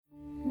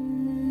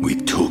We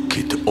took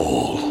it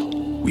all.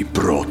 We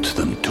brought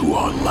them to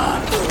our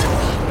land.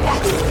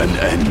 An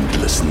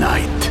endless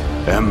night,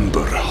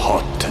 ember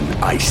hot and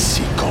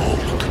icy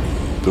cold.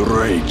 The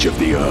rage of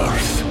the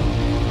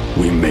earth.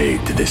 We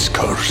made this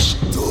curse.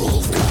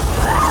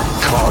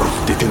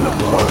 Carved it in the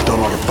blood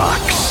on our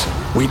backs.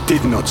 We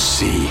did not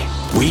see.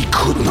 We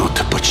could not,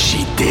 but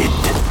she did.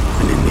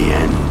 And in the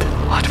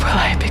end... What will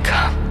I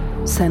become?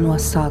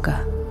 Senua's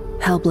Saga.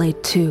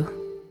 Hellblade 2.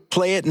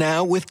 Play it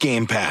now with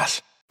Game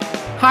Pass.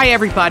 Hi,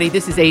 everybody.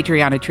 This is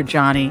Adriana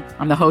Trajani.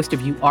 I'm the host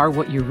of You Are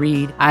What You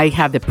Read. I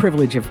have the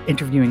privilege of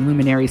interviewing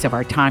luminaries of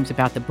our times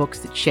about the books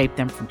that shaped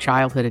them from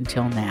childhood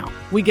until now.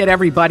 We get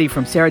everybody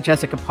from Sarah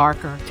Jessica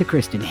Parker to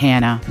Kristen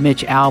Hanna,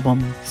 Mitch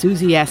Albom,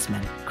 Susie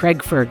Essman,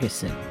 Craig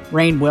Ferguson,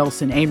 Rainn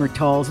Wilson, Amor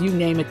Tolls, you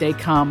name it, they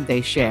come,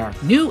 they share.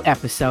 New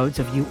episodes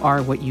of You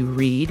Are What You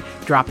Read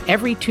drop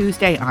every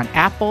Tuesday on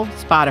Apple,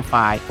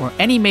 Spotify, or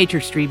any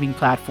major streaming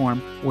platform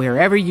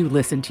wherever you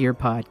listen to your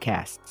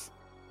podcasts.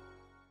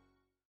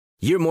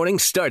 Your morning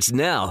starts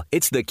now.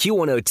 It's the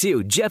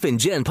Q102 Jeff and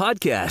Jen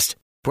podcast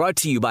brought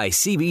to you by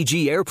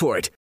CBG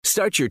Airport.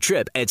 Start your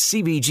trip at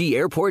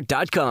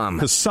CBGAirport.com.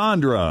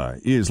 Cassandra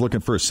is looking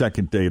for a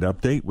second date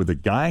update with a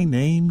guy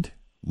named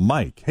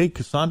Mike. Hey,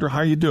 Cassandra, how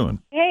are you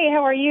doing? Hey,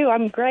 how are you?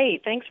 I'm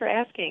great. Thanks for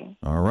asking.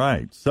 All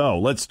right. So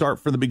let's start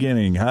from the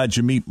beginning. How'd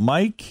you meet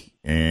Mike,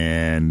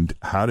 and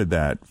how did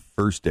that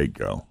first date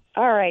go?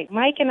 All right.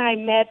 Mike and I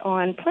met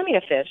on Plenty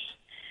of Fish.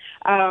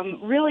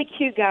 Really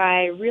cute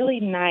guy, really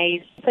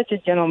nice, such a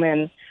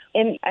gentleman.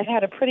 And I've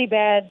had a pretty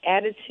bad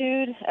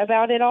attitude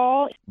about it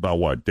all. About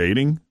what,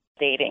 dating?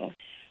 Dating.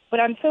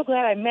 But I'm so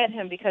glad I met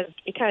him because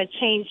it kind of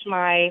changed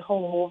my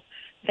whole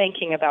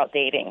thinking about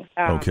dating.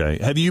 Okay.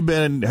 Have you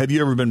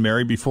ever been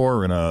married before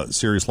or in a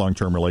serious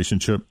long-term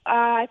relationship?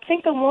 I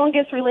think the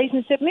longest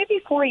relationship, maybe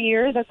 4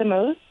 years at the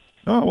most.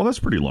 Oh, well, that's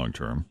pretty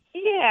long-term.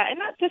 Yeah,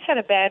 and I just had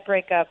a bad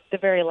breakup, the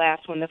very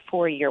last one, the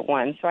 4-year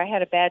one. So I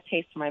had a bad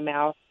taste in my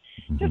mouth.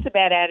 Just a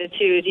bad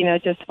attitude,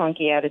 just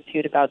funky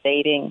attitude about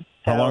dating.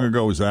 So, how long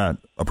ago was that,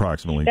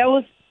 approximately? That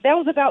was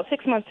about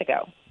 6 months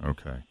ago.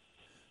 Okay.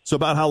 So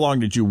about how long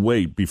did you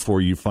wait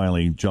before you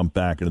finally jumped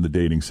back into the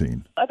dating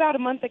scene? About a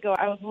month ago,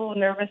 I was a little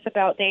nervous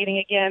about dating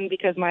again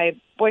because my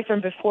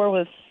boyfriend before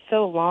was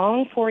so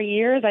long, 4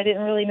 years, I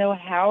didn't really know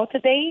how to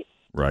date.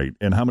 Right.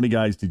 And how many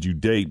guys did you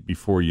date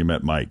before you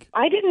met Mike?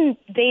 I didn't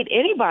date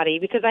anybody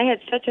because I had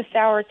such a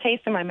sour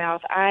taste in my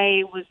mouth.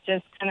 I was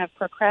just kind of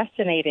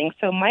procrastinating.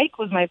 So Mike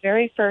was my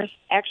very first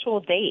actual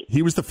date.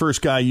 He was the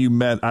first guy you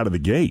met out of the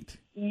gate.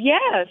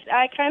 Yes.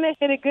 I kind of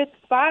hit a good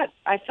spot.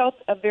 I felt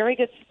a very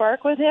good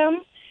spark with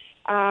him.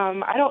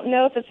 I don't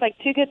know if it's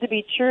too good to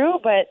be true,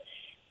 but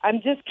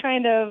I'm just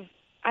kind of,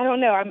 I don't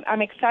know.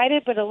 I'm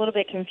excited, but a little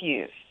bit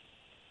confused.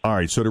 All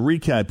right, so to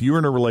recap, you were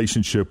in a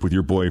relationship with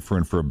your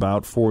boyfriend for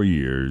about 4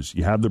 years.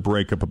 You had the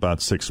breakup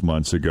about 6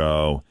 months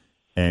ago,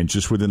 and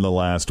just within the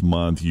last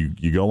month,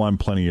 you go on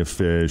Plenty of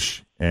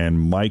Fish,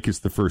 and Mike is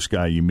the first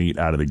guy you meet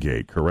out of the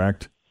gate,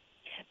 correct?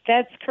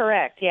 That's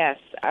correct, yes.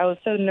 I was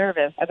so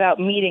nervous about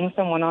meeting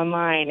someone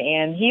online,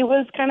 and he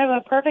was kind of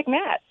a perfect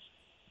match.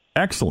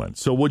 Excellent.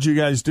 So what'd you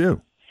guys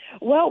do?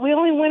 Well, we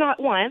only went out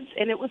once,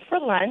 and it was for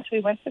lunch. We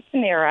went to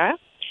Panera.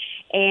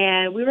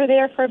 And we were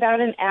there for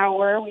about an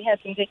hour. We had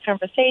some good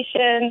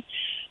conversation.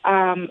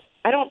 I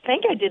don't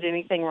think I did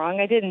anything wrong.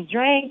 I didn't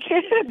drink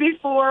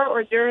before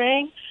or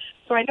during.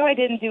 So I know I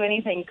didn't do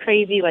anything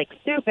crazy,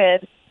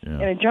 stupid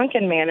in a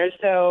drunken manner.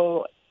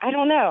 So I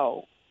don't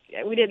know.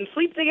 We didn't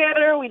sleep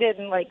together. We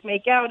didn't,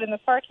 make out in the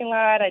parking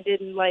lot. I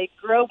didn't,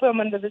 grope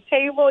him under the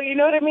table. You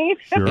know what I mean?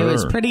 Sure. It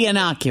was pretty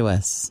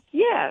innocuous.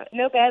 Yeah.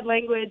 No bad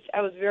language. I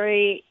was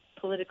very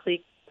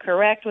politically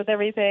correct with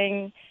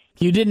everything.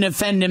 You didn't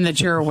offend him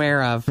that you're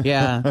aware of.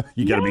 Yeah.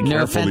 You got to be no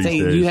careful offense.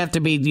 these days. You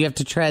have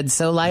to tread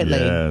so lightly.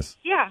 Yes.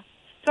 Yeah.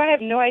 So I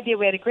have no idea.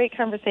 We had a great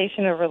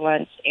conversation over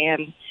lunch,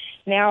 and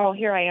now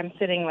here I am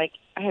sitting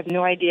I have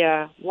no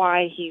idea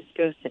why he's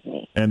ghosted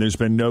me. And there's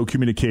been no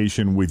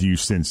communication with you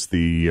since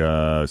the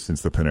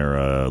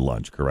Panera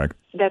lunch, correct?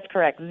 That's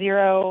correct.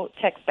 Zero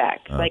text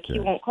back. Okay. He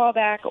won't call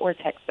back or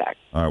text back.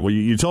 All right. Well,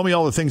 you told me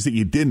all the things that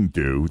you didn't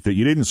do, that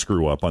you didn't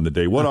screw up on the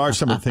day. What are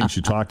some of the things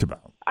you talked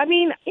about? I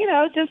mean,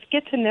 just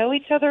get to know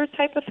each other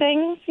type of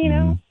things,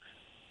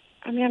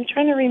 I mean, I'm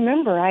trying to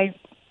remember. I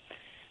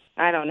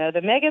don't know.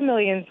 The Mega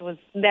Millions was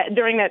that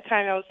during that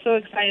time. I was so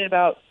excited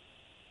about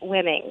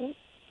winning.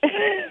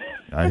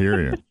 I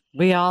hear you.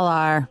 We all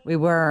are. We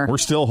were. We're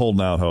still holding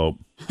out hope.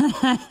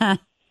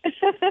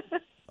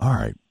 All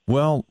right.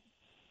 Well,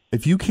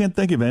 if you can't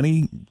think of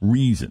any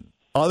reason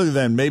other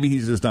than maybe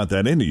he's just not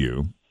that into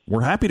you,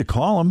 we're happy to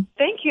call him.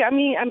 Thank you. I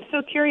mean, I'm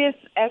so curious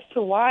as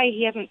to why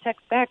he hasn't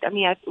texted back. I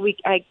mean,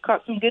 I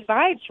caught some good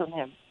vibes from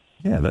him.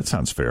 Yeah, that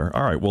sounds fair.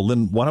 All right. Well,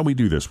 then why don't we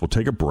do this? We'll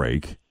take a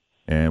break.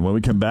 And when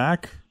we come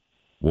back,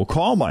 we'll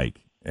call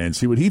Mike and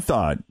see what he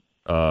thought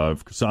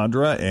of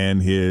Cassandra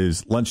and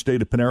his lunch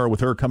date at Panera with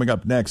her coming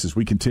up next as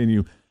we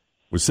continue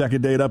with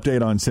Second Date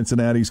Update on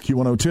Cincinnati's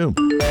Q102.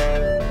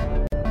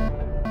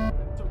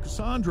 So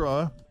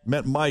Cassandra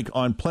met Mike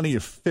on Plenty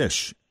of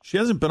Fish. She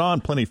hasn't been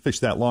on Plenty of Fish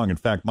that long. In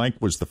fact, Mike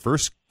was the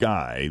first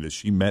guy that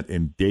she met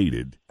and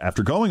dated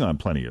after going on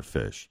Plenty of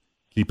Fish.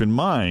 Keep in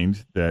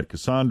mind that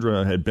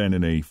Cassandra had been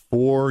in a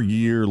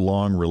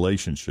 4-year-long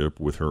relationship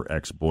with her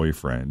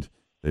ex-boyfriend.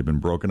 They've been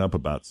broken up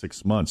about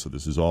 6 months, so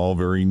this is all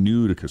very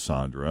new to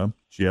Cassandra.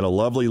 She had a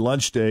lovely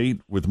lunch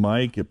date with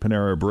Mike at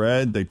Panera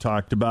Bread. They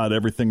talked about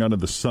everything under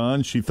the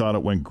sun. She thought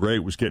it went great,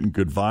 was getting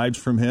good vibes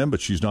from him,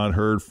 but she's not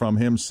heard from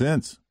him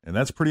since. And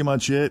that's pretty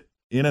much it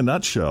in a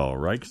nutshell,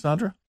 right,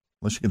 Cassandra?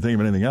 Unless you can think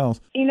of anything else.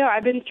 You know,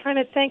 I've been trying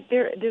to think.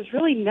 There's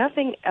really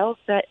nothing else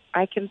that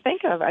I can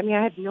think of. I mean,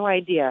 I have no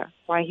idea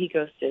why he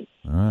ghosted.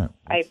 All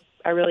right.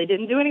 I really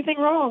didn't do anything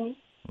wrong.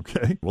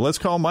 Okay. Well, let's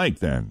call Mike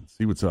then.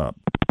 See what's up.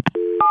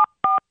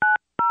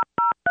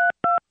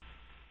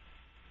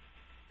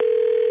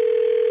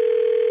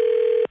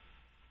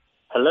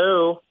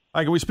 Hello.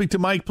 Hi, can we speak to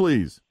Mike,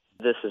 please?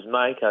 This is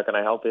Mike. How can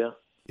I help you?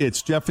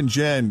 It's Jeff and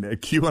Jen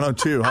at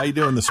Q102. How you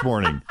doing this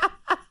morning?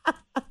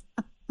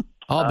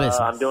 All business.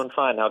 I'm doing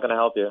fine. How can I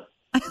help you?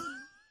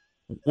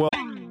 Well,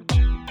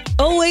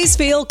 Always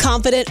feel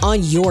confident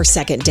on your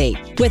second date.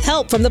 With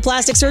help from the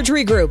Plastic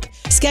Surgery Group.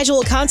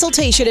 Schedule a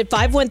consultation at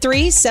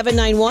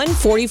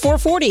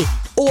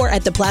 513-791-4440 or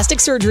at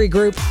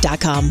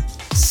theplasticsurgerygroup.com.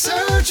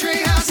 Surgery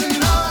has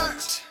an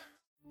art.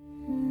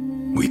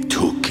 We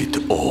took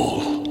it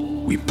all.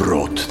 We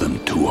brought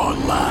them to our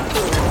land.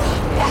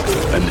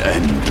 An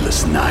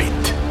endless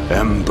night,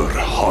 ember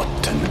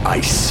hot and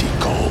icy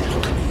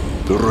cold.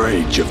 The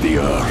rage of the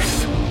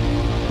earth.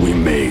 We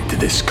made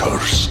this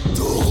curse.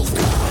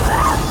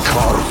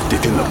 Carved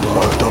it in the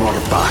blood on our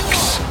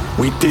backs.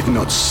 We did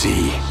not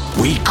see.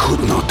 We could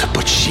not,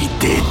 but she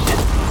did.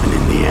 And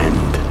in the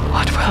end,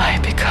 What will I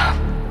become?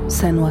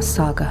 Senua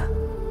Saga.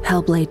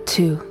 Hellblade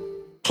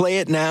 2. Play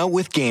it now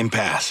with Game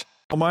Pass.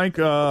 Mike,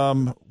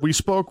 we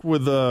spoke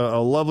with a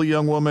lovely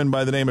young woman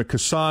by the name of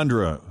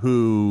Cassandra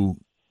who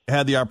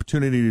had the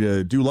opportunity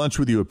to do lunch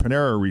with you at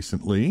Panera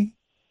recently.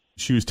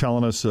 She was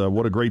telling us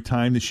what a great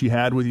time that she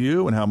had with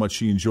you and how much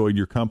she enjoyed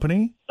your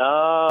company.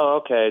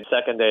 Oh, okay.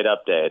 Second date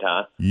update,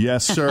 huh?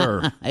 Yes,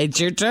 sir. It's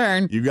your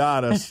turn. You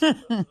got us. All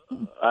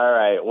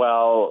right.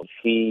 Well,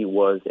 she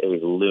was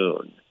a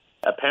loon.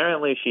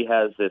 Apparently, she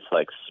has this,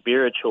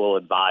 spiritual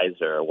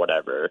advisor or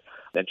whatever,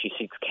 and she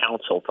seeks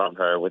counsel from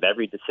her with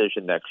every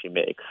decision that she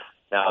makes.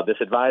 Now, this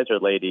advisor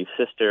lady,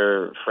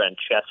 Sister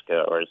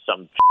Francesca or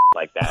some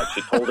like that,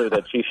 she told her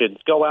that she should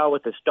go out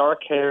with this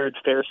dark-haired,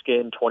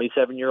 fair-skinned,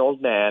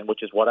 27-year-old man,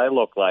 which is what I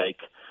look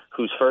like,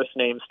 whose first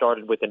name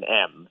started with an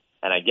M,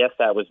 and I guess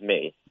that was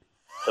me.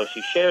 So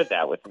she shared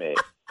that with me.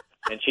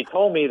 And she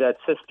told me that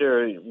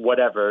Sister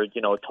whatever,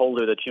 told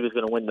her that she was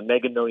going to win the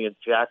Mega Millions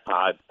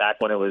jackpot back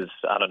when it was,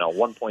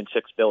 $1.6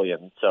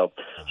 billion. So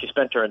she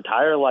spent her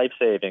entire life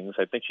savings.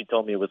 I think she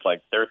told me it was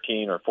like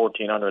 $1,300 or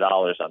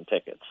 $1,400 on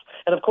tickets.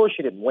 And, of course,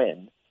 she didn't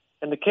win.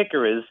 And the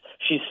kicker is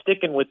she's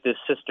sticking with this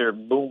Sister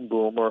Boom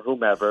Boom or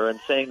whomever and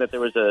saying that there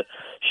was a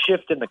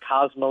shift in the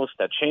cosmos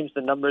that changed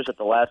the numbers at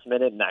the last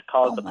minute and that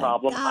caused the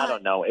problem. God. I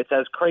don't know. It's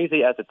as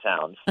crazy as it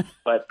sounds.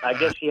 But I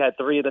guess she had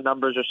 3 of the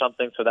numbers or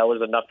something, so that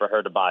was enough for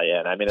her to buy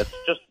in. I mean, it's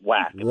just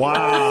whack.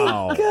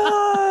 Wow.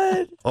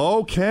 God.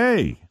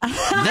 Okay.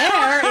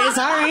 There is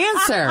our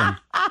answer.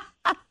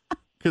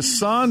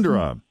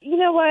 Cassandra. You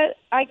know what?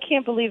 I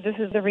can't believe this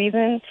is the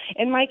reason.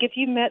 And, Mike, if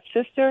you met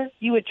Sister,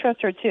 you would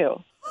trust her, too.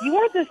 You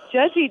are this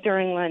judgy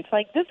during lunch.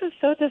 This is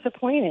so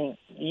disappointing.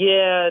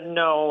 Yeah,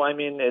 no, I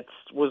mean, it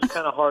was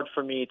kind of hard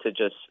for me to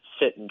just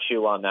sit and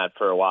chew on that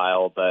for a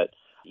while. But,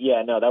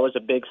 yeah, no, that was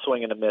a big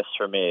swing and a miss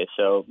for me.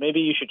 So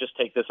maybe you should just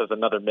take this as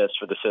another miss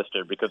for the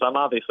sister because I'm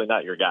obviously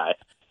not your guy.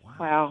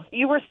 Wow.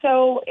 You were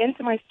so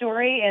into my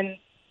story, and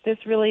this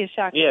really is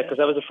shocking. Yeah, because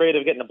I was afraid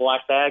of getting a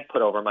black bag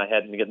put over my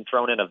head and getting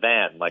thrown in a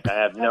van. I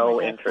have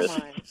no interest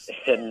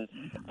in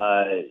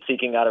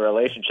seeking out a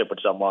relationship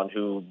with someone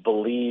who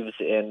believes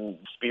in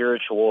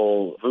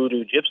spiritual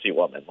voodoo gypsy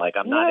woman.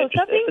 I'm not interested.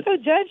 Stop being so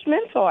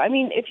judgmental. I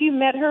mean, if you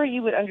met her,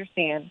 you would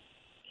understand.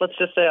 Let's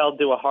just say I'll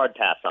do a hard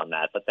pass on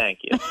that, but thank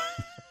you.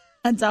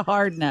 That's a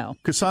hard no.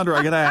 Cassandra,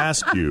 I got to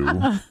ask you,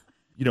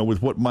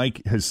 with what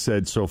Mike has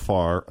said so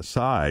far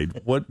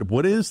aside,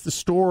 what is the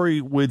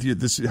story with you?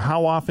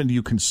 How often do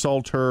you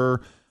consult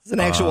her? Is an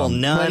actual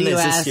nun?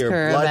 Is this your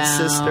blood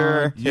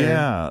sister?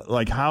 Yeah,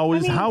 how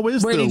is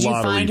where the did you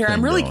lottery find her? thing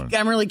I'm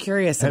going? really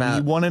curious about. Have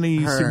you won any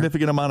her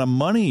significant amount of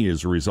money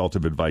as a result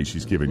of advice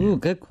she's given you? Ooh,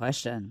 good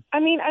question. I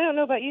mean, I don't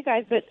know about you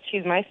guys, but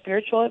she's my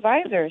spiritual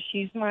advisor.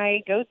 She's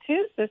my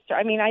go-to sister.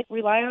 I mean, I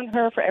rely on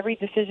her for every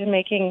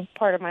decision-making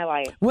part of my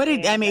life. What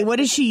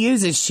does she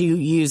use? Does she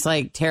use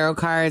tarot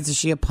cards? Is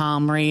she a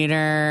palm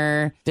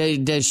reader?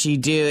 Does she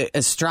do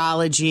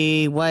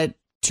astrology? What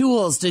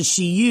tools does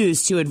she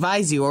use to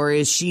advise you, or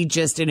is she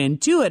just an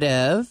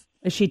intuitive?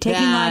 Is she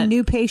taking on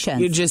new patients?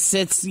 Who just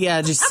sits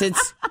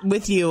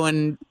with you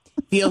and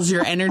feels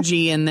your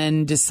energy and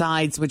then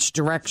decides which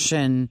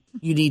direction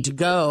you need to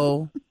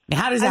go?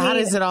 How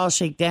does it all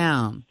shake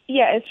down?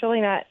 Yeah, it's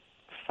really not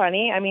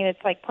funny. I mean, it's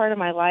part of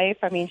my life.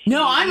 I mean,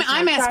 no,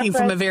 I'm asking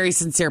from a very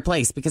sincere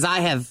place because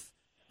I have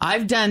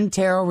I've done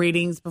tarot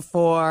readings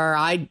before.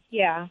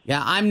 Yeah,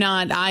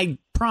 I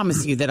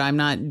promise you that I'm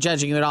not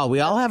judging you at all. We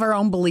all have our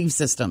own belief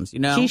systems, you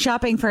know. She's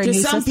shopping for a new To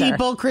some sister.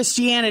 people,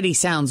 Christianity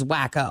sounds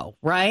wacko,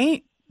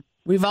 right?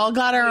 We've all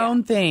got our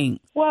own thing.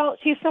 Well,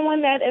 she's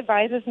someone that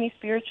advises me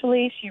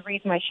spiritually. She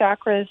reads my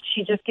chakras.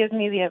 She just gives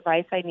me the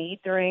advice I need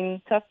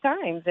during tough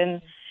times.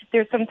 And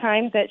there's some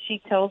times that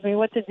she tells me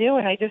what to do,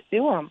 and I just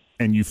do them.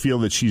 And you feel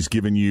that she's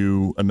given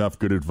you enough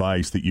good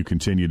advice that you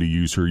continue to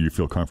use her. You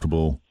feel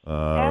comfortable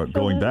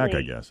going back,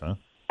 I guess, huh?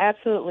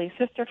 Absolutely.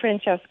 Sister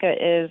Francesca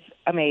is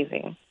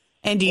amazing.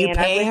 And do you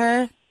pay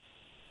her?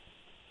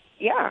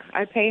 Yeah,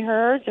 I pay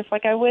her just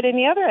like I would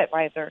any other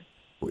advisor.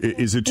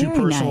 Is it too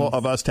personal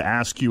of us to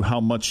ask you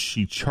how much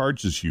she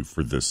charges you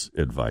for this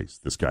advice,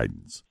 this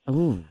guidance?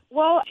 Ooh.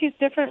 Well, she's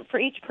different for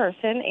each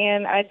person,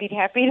 and I'd be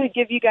happy to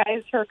give you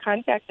guys her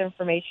contact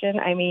information.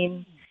 I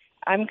mean,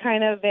 I'm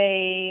kind of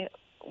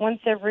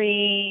once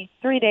every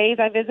 3 days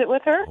I visit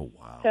with her. Oh,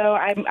 wow. So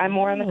I'm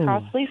more on the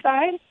costly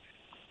side.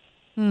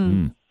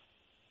 You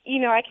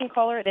know, I can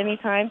call her at any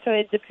time, so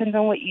it depends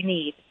on what you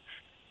need.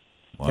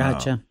 Wow.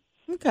 Gotcha.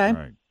 Okay. All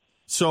right.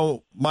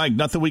 So, Mike,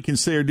 nothing we can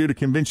say or do to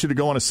convince you to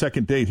go on a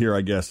second date here,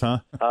 I guess, huh?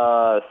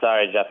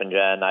 Sorry, Jeff and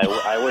Jen.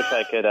 I wish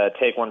I could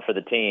take one for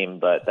the team,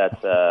 but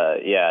that's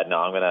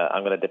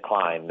I'm gonna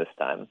decline this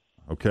time.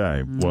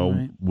 Okay.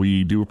 Well,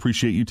 we do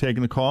appreciate you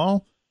taking the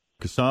call.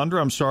 Cassandra,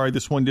 I'm sorry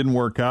this one didn't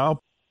work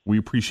out. We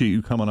appreciate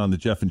you coming on the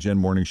Jeff and Jen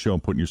Morning Show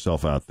and putting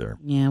yourself out there.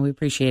 Yeah, we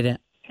appreciate it.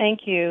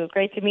 Thank you.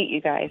 Great to meet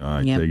you guys. All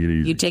right, take it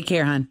easy. You take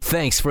care, hon.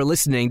 Thanks for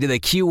listening to the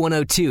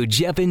Q102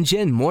 Jeff and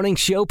Jen Morning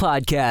Show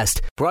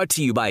podcast, brought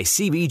to you by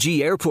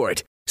CBG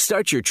Airport.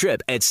 Start your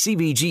trip at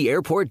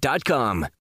CBGAirport.com.